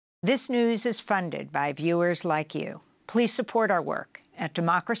This news is funded by viewers like you. Please support our work at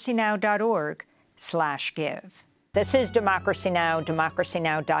democracynow.org/give. This is Democracy Now!,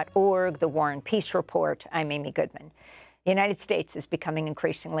 democracynow.org, The War and Peace Report. I'm Amy Goodman. The United States is becoming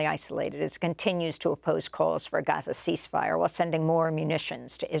increasingly isolated as it continues to oppose calls for a Gaza ceasefire while sending more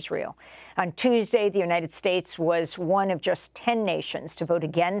munitions to Israel. On Tuesday, the United States was one of just 10 nations to vote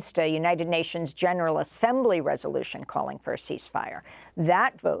against a United Nations General Assembly resolution calling for a ceasefire.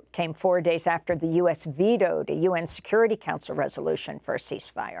 That vote came 4 days after the U.S. vetoed a UN Security Council resolution for a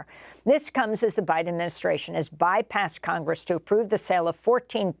ceasefire. This comes as the Biden administration has bypassed Congress to approve the sale of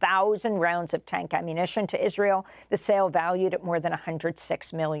 14,000 rounds of tank ammunition to Israel, the sale valued at more than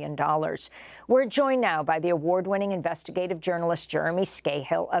 $106 million. We're joined now by the award-winning investigative journalist Jeremy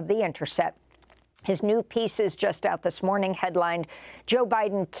Scahill of The Intercept. His new piece is just out this morning, headlined, "Joe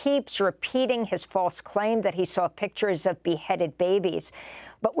Biden keeps repeating his false claim that he saw pictures of beheaded babies."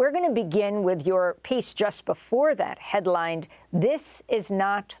 But we're going to begin with your piece just before that, headlined, "This is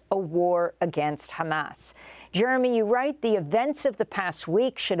not a war against Hamas." Jeremy, you write, the events of the past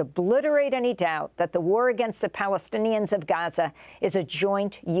week should obliterate any doubt that the war against the Palestinians of Gaza is a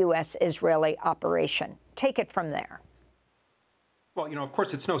joint U.S.-Israeli operation. Take it from there. Well, of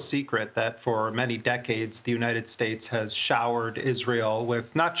course, it's no secret that for many decades, the United States has showered Israel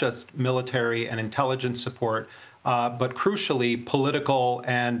with not just military and intelligence support, but crucially political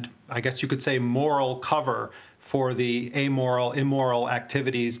and, I guess you could say, moral cover for the immoral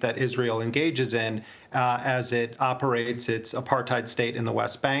activities that Israel engages in as it operates its apartheid state in the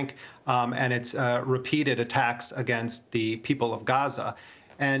West Bank and its repeated attacks against the people of Gaza.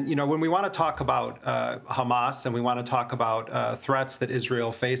 And, when we want to talk about Hamas and we want to talk about threats that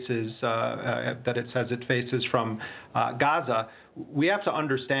Israel faces, that it says it faces from Gaza, we have to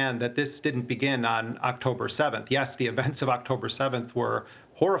understand that this didn't begin on October 7th. Yes, the events of October 7th were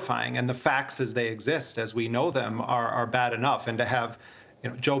horrifying, and the facts as they exist, as we know them, are bad enough. And to have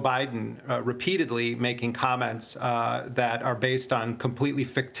Joe Biden repeatedly making comments that are based on completely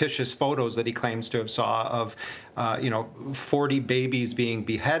fictitious photos that he claims to have saw of, 40 babies being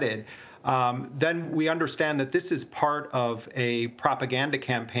beheaded, then we understand that this is part of a propaganda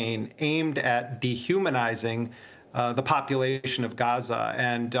campaign aimed at dehumanizing the population of Gaza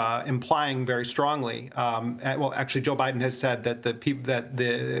and implying very strongly, well, actually, Joe Biden has said that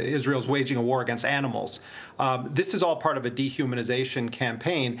Israel's waging a war against animals. This is all part of a dehumanization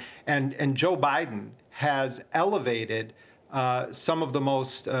campaign, and Joe Biden has elevated some of the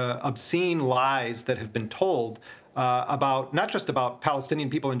most obscene lies that have been told about not just about Palestinian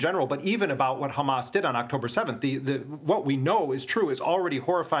people in general, but even about what Hamas did on October 7th. What we know is true is already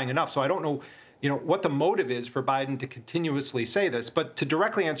horrifying enough. So I don't know what the motive is for Biden to continuously say this. But to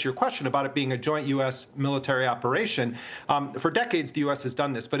directly answer your question about it being a joint U.S. military operation, for decades, the U.S. has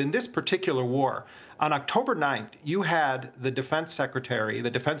done this. But in this particular war, on October 9th, you had the defense secretary,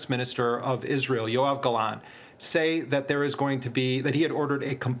 the defense minister of Israel, Yoav Gallant, say that that he had ordered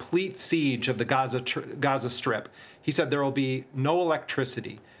a complete siege of the Gaza Strip. He said there will be no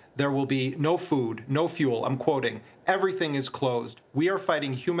electricity. There will be no food, no fuel. I'm quoting, "Everything is closed. We are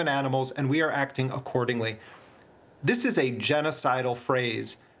fighting human animals and we are acting accordingly." This is a genocidal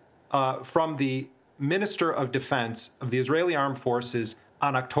phrase from the Minister of Defense of the Israeli Armed Forces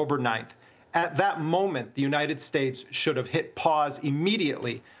on October 9th. At that moment, the United States should have hit pause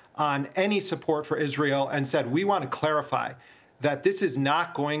immediately on any support for Israel and said, we want to clarify that this is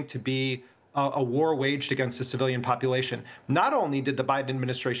not going to be a war waged against the civilian population. Not only did the Biden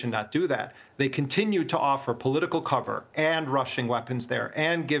administration not do that, they continued to offer political cover and rushing weapons there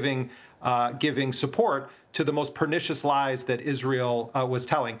and giving support to the most pernicious lies that Israel was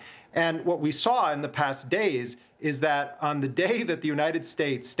telling. And what we saw in the past days is that on the day that the United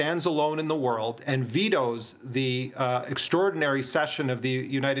States stands alone in the world and vetoes the extraordinary session of the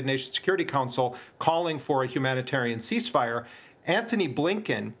United Nations Security Council calling for a humanitarian ceasefire, Antony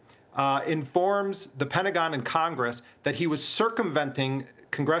Blinken informs the Pentagon and Congress that he was circumventing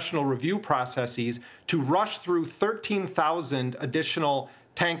congressional review processes to rush through 13,000 additional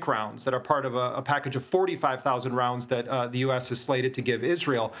tank rounds that are part of a package of 45,000 rounds that the U.S. is slated to give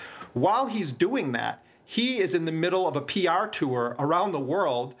Israel. While he's doing that, he is in the middle of a PR tour around the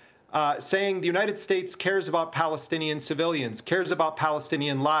world saying the United States cares about Palestinian civilians, cares about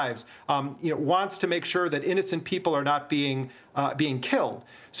Palestinian lives, wants to make sure that innocent people are not being killed.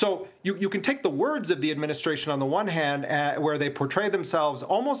 So you can take the words of the administration on the one hand, where they portray themselves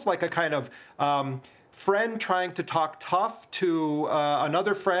almost like a kind of friend trying to talk tough to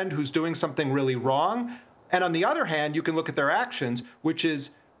another friend who's doing something really wrong. And on the other hand, you can look at their actions, which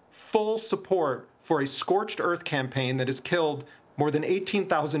is full support for a scorched earth campaign that has killed more than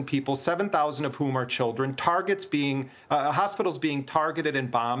 18,000 people, 7,000 of whom are children, hospitals being targeted and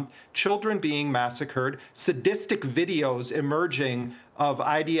bombed, children being massacred, sadistic videos emerging of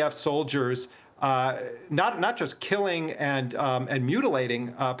IDF soldiers not just killing and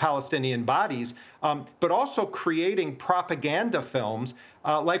mutilating Palestinian bodies, but also creating propaganda films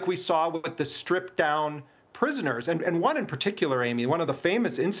like we saw with the stripped-down prisoners. And one in particular, Amy, one of the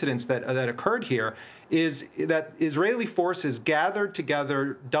famous incidents that occurred here is that Israeli forces gathered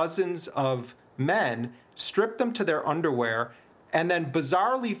together dozens of men, stripped them to their underwear, and then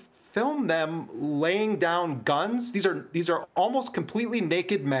bizarrely filmed them laying down guns. These are almost completely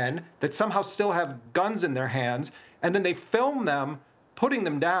naked men that somehow still have guns in their hands, and then they film them putting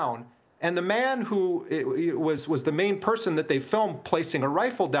them down. And the man who was the main person that they filmed placing a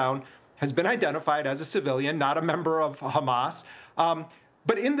rifle down has been identified as a civilian, not a member of Hamas.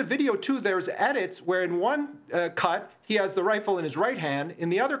 But in the video, too, there's edits where in one cut, he has the rifle in his right hand. In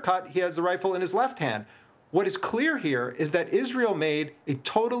the other cut, he has the rifle in his left hand. What is clear here is that Israel made a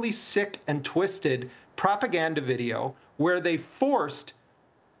totally sick and twisted propaganda video where they forced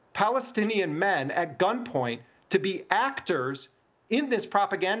Palestinian men at gunpoint to be actors in this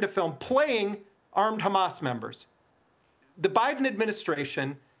propaganda film playing armed Hamas members. The Biden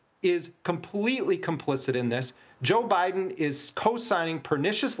administration is completely complicit in this. Joe Biden is co-signing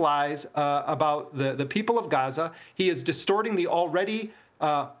pernicious lies about the people of Gaza. He is distorting the already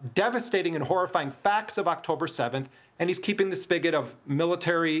devastating and horrifying facts of October 7th, and he's keeping the spigot of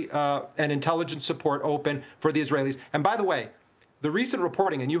military and intelligence support open for the Israelis. And by the way, the recent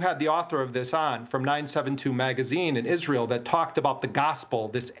reporting, and you had the author of this on from 972 magazine in Israel that talked about the gospel,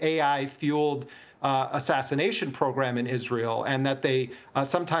 this AI-fueled assassination program in Israel, and that they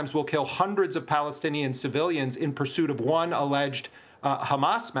sometimes will kill hundreds of Palestinian civilians in pursuit of one alleged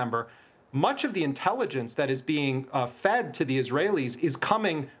Hamas member. Much of the intelligence that is being fed to the Israelis is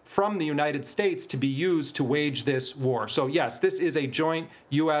coming from the United States to be used to wage this war. So yes, this is a joint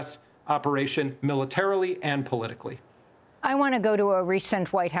U.S. operation militarily and politically. I want to go to a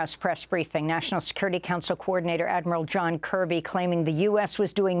recent White House press briefing. National Security Council Coordinator Admiral John Kirby claiming the U.S.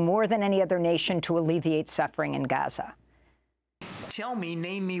 was doing more than any other nation to alleviate suffering in Gaza.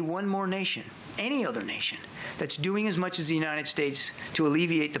 Name me one more nation, any other nation, that's doing as much as the United States to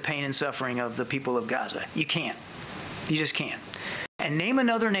alleviate the pain and suffering of the people of Gaza. You can't. You just can't. And name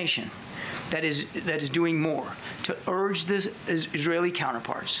another nation that is doing more to urge the Israeli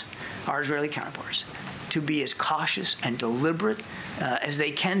counterparts, our Israeli counterparts, to be as cautious and deliberate as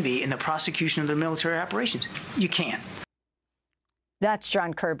they can be in the prosecution of their military operations. You can't. That's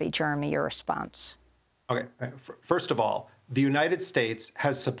John Kirby. Jeremy, your response. Okay. First of all, the United States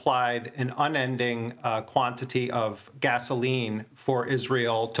has supplied an unending quantity of gasoline for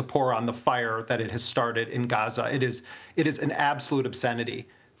Israel to pour on the fire that it has started in Gaza. It is an absolute obscenity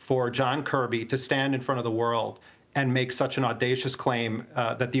for John Kirby to stand in front of the world and make such an audacious claim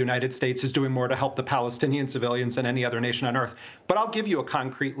that the United States is doing more to help the Palestinian civilians than any other nation on earth. But I'll give you a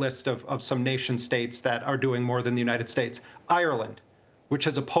concrete list of some nation states that are doing more than the United States. Ireland, which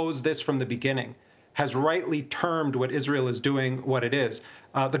has opposed this from the beginning, has rightly termed what Israel is doing what it is.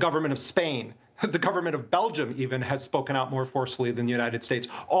 The government of Spain, the government of Belgium even has spoken out more forcefully than the United States.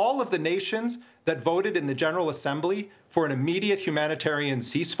 All of the nations that voted in the General Assembly for an immediate humanitarian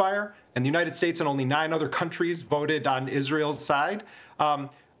ceasefire, and the United States and only 9 other countries voted on Israel's side,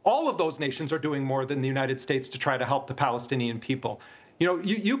 all of those nations are doing more than the United States to try to help the Palestinian people. You know,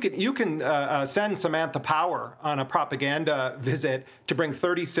 you can send Samantha Power on a propaganda visit to bring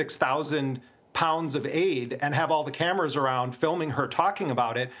 36,000 pounds of aid and have all the cameras around filming her talking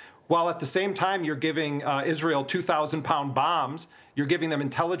about it, while at the same time you're giving Israel 2,000-pound bombs. You're giving them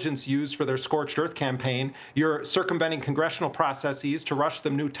intelligence used for their Scorched-Earth campaign. You're circumventing congressional processes to rush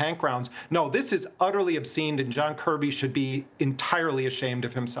them new tank rounds. No, this is utterly obscene, and John Kirby should be entirely ashamed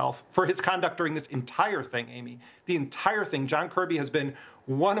of himself for his conduct during this entire thing, Amy. The entire thing. John Kirby has been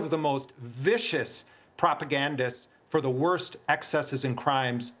one of the most vicious propagandists for the worst excesses and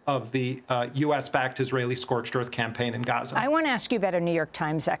crimes of the U.S.-backed Israeli Scorched-Earth campaign in Gaza. I want to ask you about a New York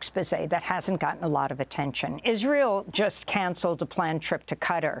Times expose that hasn't gotten a lot of attention. Israel just canceled a planned trip to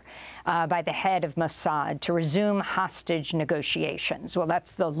Qatar by the head of Mossad to resume hostage negotiations. Well,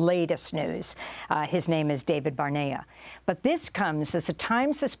 that's the latest news. His name is David Barnea. But this comes as the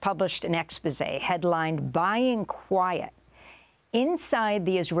Times has published an expose headlined "Buying Quiet" inside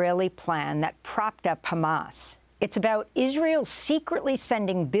the Israeli plan that propped up Hamas. It's about Israel secretly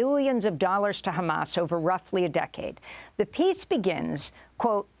sending billions of dollars to Hamas over roughly a decade. The piece begins,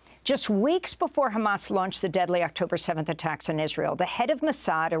 quote, Just weeks before Hamas launched the deadly October 7th attacks on Israel, the head of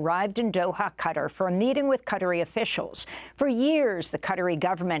Mossad arrived in Doha, Qatar, for a meeting with Qatari officials. For years, the Qatari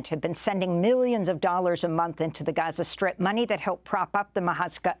government had been sending millions of dollars a month into the Gaza Strip, money that helped prop up the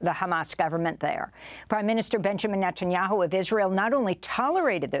Hamas government there. Prime Minister Benjamin Netanyahu of Israel not only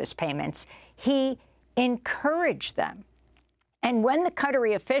tolerated those payments, he encouraged them. And when the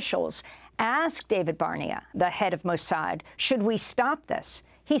Qatari officials asked David Barnea, the head of Mossad, should we stop this,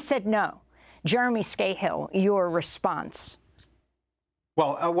 he said no. Jeremy Scahill, your response.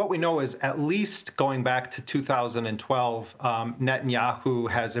 Well, what we know is, at least going back to 2012, Netanyahu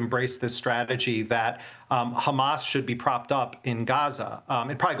has embraced this strategy that Hamas should be propped up in Gaza.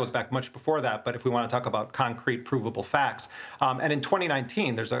 It probably goes back much before that, but if we want to talk about concrete, provable facts. And in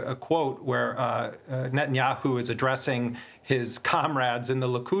 2019, there's a quote where Netanyahu is addressing his comrades in the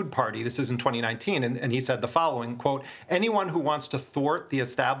Likud party. This is in 2019, and he said the following, quote, "Anyone who wants to thwart the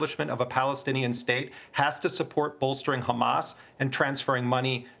establishment of a Palestinian state has to support bolstering Hamas and transferring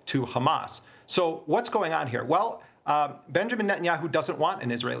money to Hamas." So what's going on here? Well, Benjamin Netanyahu doesn't want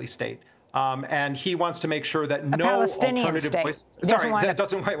an Israeli state. And he wants to make sure that no alternative voice. Sorry, that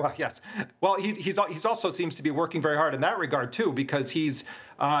doesn't. Well, yes. Well, he's also seems to be working very hard in that regard too, because he's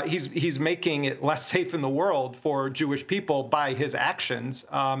making it less safe in the world for Jewish people by his actions.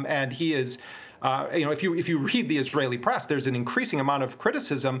 And he is, if you read the Israeli press, there's an increasing amount of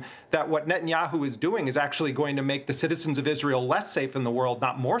criticism that what Netanyahu is doing is actually going to make the citizens of Israel less safe in the world,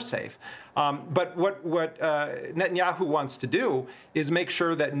 not more safe. But what Netanyahu wants to do is make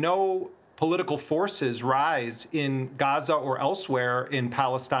sure that no political forces rise in Gaza or elsewhere in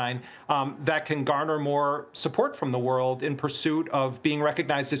Palestine that can garner more support from the world in pursuit of being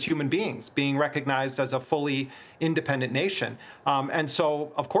recognized as human beings, being recognized as a fully independent nation. And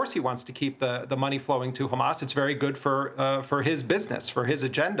so, of course, he wants to keep the money flowing to Hamas. It's very good for his business, for his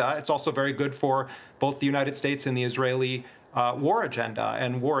agenda. It's also very good for both the United States and the Israeli war agenda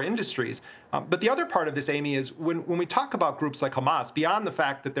and war industries. But the other part of this, Amy, is when we talk about groups like Hamas, beyond the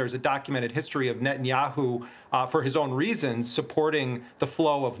fact that there's a documented history of Netanyahu, for his own reasons, supporting the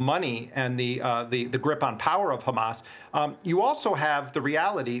flow of money and the grip on power of Hamas, you also have the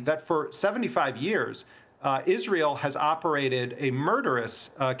reality that for 75 years, Israel has operated a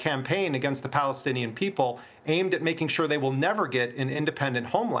murderous campaign against the Palestinian people aimed at making sure they will never get an independent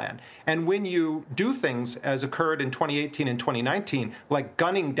homeland. And when you do things, as occurred in 2018 and 2019, like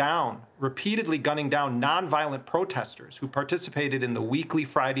repeatedly gunning down nonviolent protesters who participated in the weekly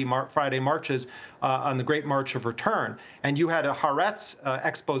Friday marches on the Great March of Return, and you had a Haaretz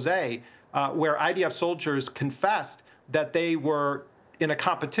expose where IDF soldiers confessed that they were in a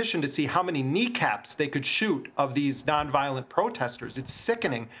competition to see how many kneecaps they could shoot of these nonviolent protesters. It's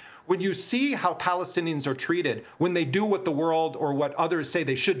sickening. When you see how Palestinians are treated when they do what the world or what others say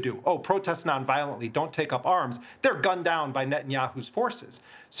they should do, oh, protest nonviolently, don't take up arms, they're gunned down by Netanyahu's forces.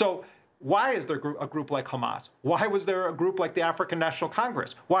 So why is there a group like Hamas? Why was there a group like the African National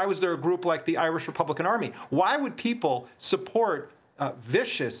Congress? Why was there a group like the Irish Republican Army? Why would people support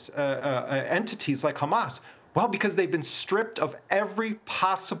vicious entities like Hamas? Well, because they've been stripped of every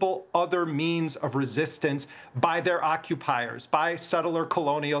possible other means of resistance by their occupiers, by settler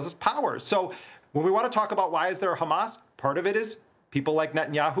colonialist powers. So when we want to talk about why is there a Hamas, part of it is people like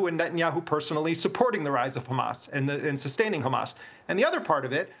Netanyahu and Netanyahu personally supporting the rise of Hamas and sustaining Hamas. And the other part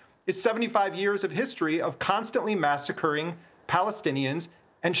of it is 75 years of history of constantly massacring Palestinians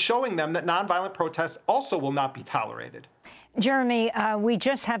and showing them that nonviolent protests also will not be tolerated. Jeremy, we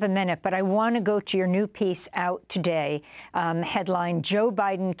just have a minute, but I want to go to your new piece out today. Headline, Joe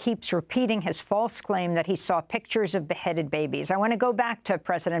Biden keeps repeating his false claim that he saw pictures of beheaded babies. I want to go back to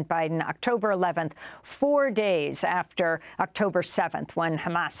President Biden, October 11th, 4 days after October 7th, when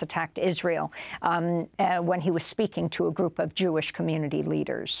Hamas attacked Israel, when he was speaking to a group of Jewish community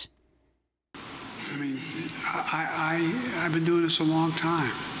leaders. I mean, I've been doing this a long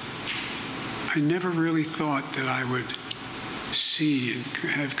time. I never really thought that I would see and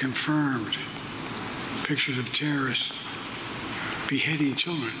have confirmed pictures of terrorists beheading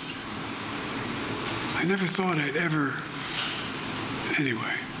children. I never thought I'd ever,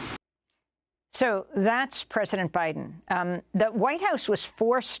 anyway. So that's President Biden. The White House was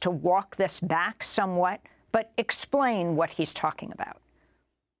forced to walk this back somewhat, but explain what he's talking about.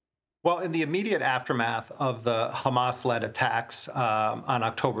 Well, in the immediate aftermath of the Hamas-led attacks on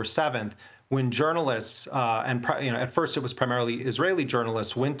October 7th, when journalists, at first it was primarily Israeli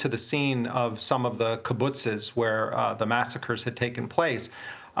journalists, went to the scene of some of the kibbutzes where the massacres had taken place,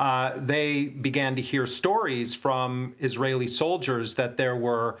 they began to hear stories from Israeli soldiers that there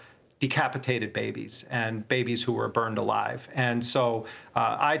were decapitated babies and babies who were burned alive. And so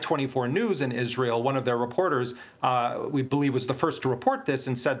I-24 News in Israel, one of their reporters, we believe was the first to report this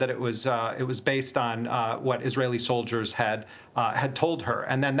and said that it was based on what Israeli soldiers had told her.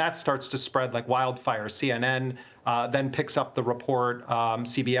 And then that starts to spread like wildfire. CNN then picks up the report.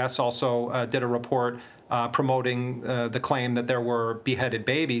 CBS also did a report promoting the claim that there were beheaded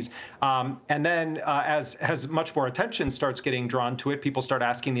babies. And then as much more attention starts getting drawn to it, people start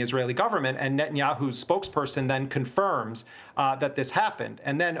asking the Israeli government, and Netanyahu's spokesperson then confirms that this happened.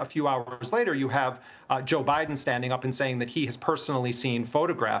 And then a few hours later, you have Joe Biden standing up and saying that he has personally seen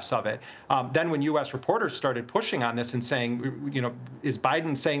photographs of it. Then when U.S. reporters started pushing on this and saying, you know, is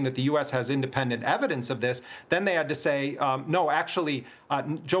Biden saying that the U.S. has independent evidence of this? Then they had to say, no, actually,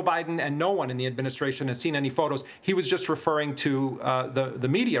 Joe Biden and no one in the administration has seen any photos. He was just referring to the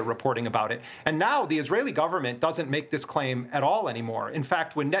media reporting about it. And now the Israeli government doesn't make this claim at all anymore. In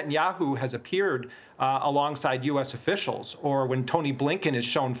fact, when Netanyahu has appeared alongside U.S. officials, or when Tony Blinken is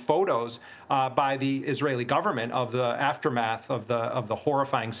shown photos by the Israeli government of the aftermath of the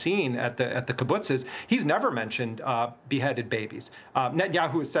horrifying scene at the kibbutzes, he's never mentioned beheaded babies.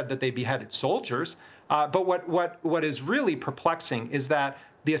 Netanyahu has said that they beheaded soldiers. But what is really perplexing is that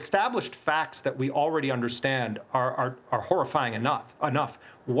the established facts that we already understand are horrifying enough.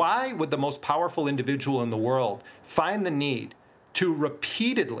 Why would the most powerful individual in the world find the need to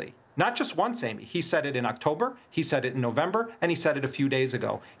repeatedly, not just once, Amy, he said it in October, he said it in November, and he said it a few days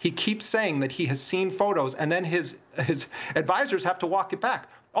ago. He keeps saying that he has seen photos, and then his advisors have to walk it back.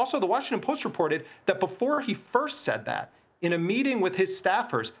 Also, the Washington Post reported that before he first said that, in a meeting with his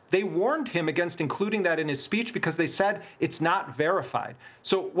staffers, they warned him against including that in his speech because they said it's not verified.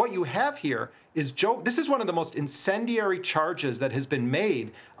 So what you have here is this is one of the most incendiary charges that has been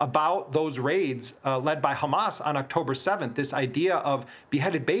made about those raids led by Hamas on October 7th, this idea of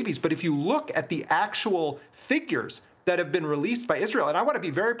beheaded babies. But if you look at the actual figures that have been released by Israel, and I want to be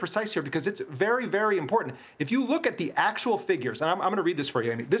very precise here because it's very, very important. If you look at the actual figures, and I'm going to read this for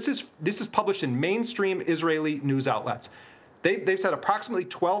you, Amy. This is published in mainstream Israeli news outlets. They've said approximately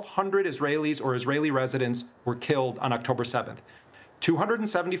 1,200 Israelis or Israeli residents were killed on October 7th.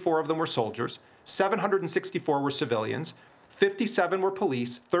 274 of them were soldiers, 764 were civilians, 57 were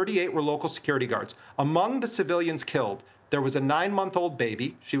police, 38 were local security guards. Among the civilians killed, there was a 9-month-old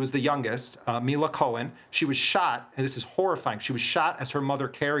baby. She was the youngest, Mila Cohen. She was shot, and this is horrifying. She was shot as her mother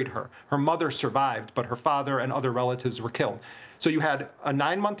carried her. Her mother survived, but her father and other relatives were killed. So you had a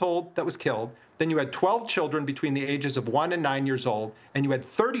 9-month-old that was killed. Then you had 12 children between the ages of 1 and 9 years old, and you had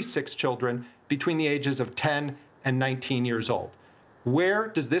 36 children between the ages of 10 and 19 years old. Where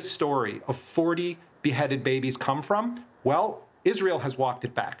does this story of 40 beheaded babies come from? Well, Israel has walked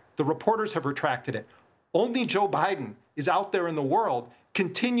it back. The reporters have retracted it. Only Joe Biden is out there in the world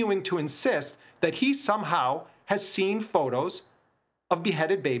continuing to insist that he somehow has seen photos of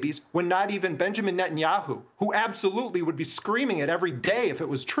beheaded babies when not even Benjamin Netanyahu, who absolutely would be screaming it every day if it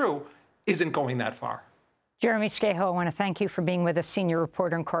was true, isn't going that far. Jeremy Scahill, I want to thank you for being with us, senior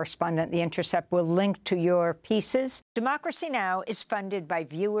reporter and correspondent at The Intercept. We'll link to your pieces. Democracy Now! Is funded by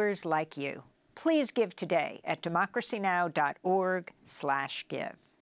viewers like you. Please give today at democracynow.org/give.